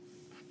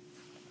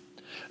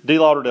D.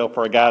 Lauderdale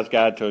for a Guy's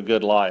Guide to a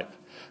Good Life.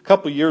 A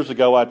couple years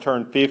ago I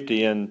turned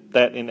 50, and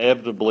that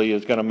inevitably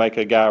is going to make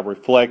a guy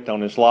reflect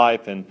on his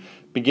life and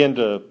begin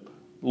to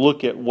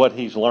look at what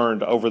he's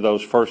learned over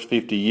those first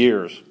 50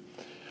 years.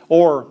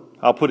 Or,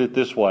 I'll put it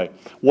this way,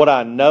 what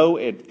I know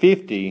at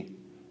 50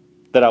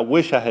 that I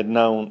wish I had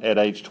known at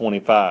age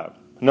 25.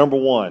 Number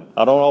one,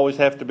 I don't always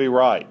have to be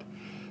right.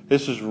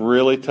 This is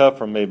really tough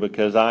for me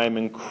because I am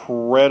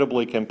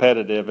incredibly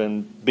competitive,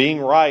 and being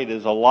right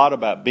is a lot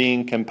about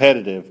being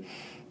competitive.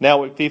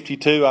 Now at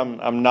 52,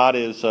 I'm not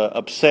as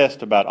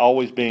obsessed about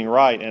always being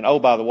right, and oh,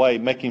 by the way,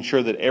 making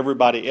sure that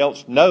everybody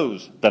else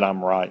knows that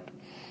I'm right.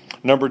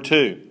 Number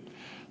two,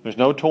 there's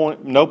no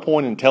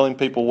point in telling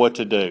people what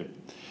to do.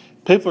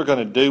 People are going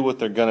to do what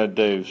they're going to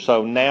do.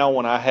 So now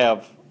when I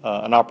have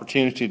an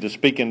opportunity to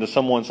speak into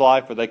someone's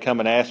life or they come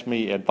and ask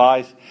me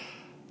advice,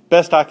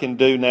 best I can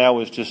do now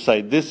is just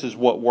say this is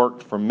what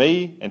worked for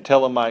me and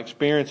tell them my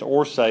experience,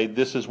 or say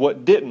this is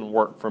what didn't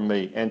work for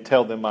me and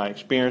tell them my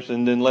experience,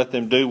 and then let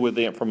them do with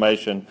the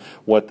information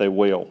what they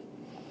will.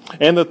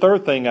 And the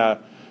third thing I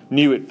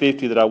knew at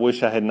 50 that I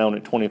wish I had known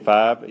at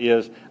 25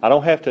 is I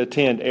don't have to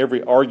attend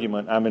every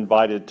argument I'm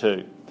invited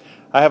to.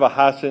 I have a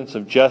high sense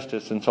of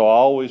justice, and so I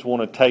always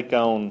want to take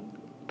on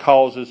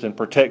causes and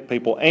protect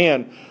people,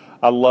 and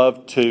I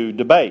love to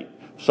debate.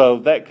 So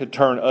that could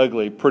turn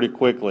ugly pretty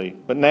quickly.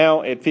 But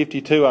now at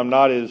 52, I'm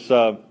not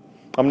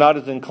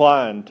as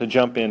inclined to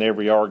jump in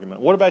every argument.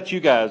 What about you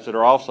guys that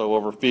are also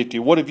over 50?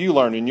 What have you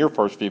learned in your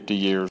first 50 years?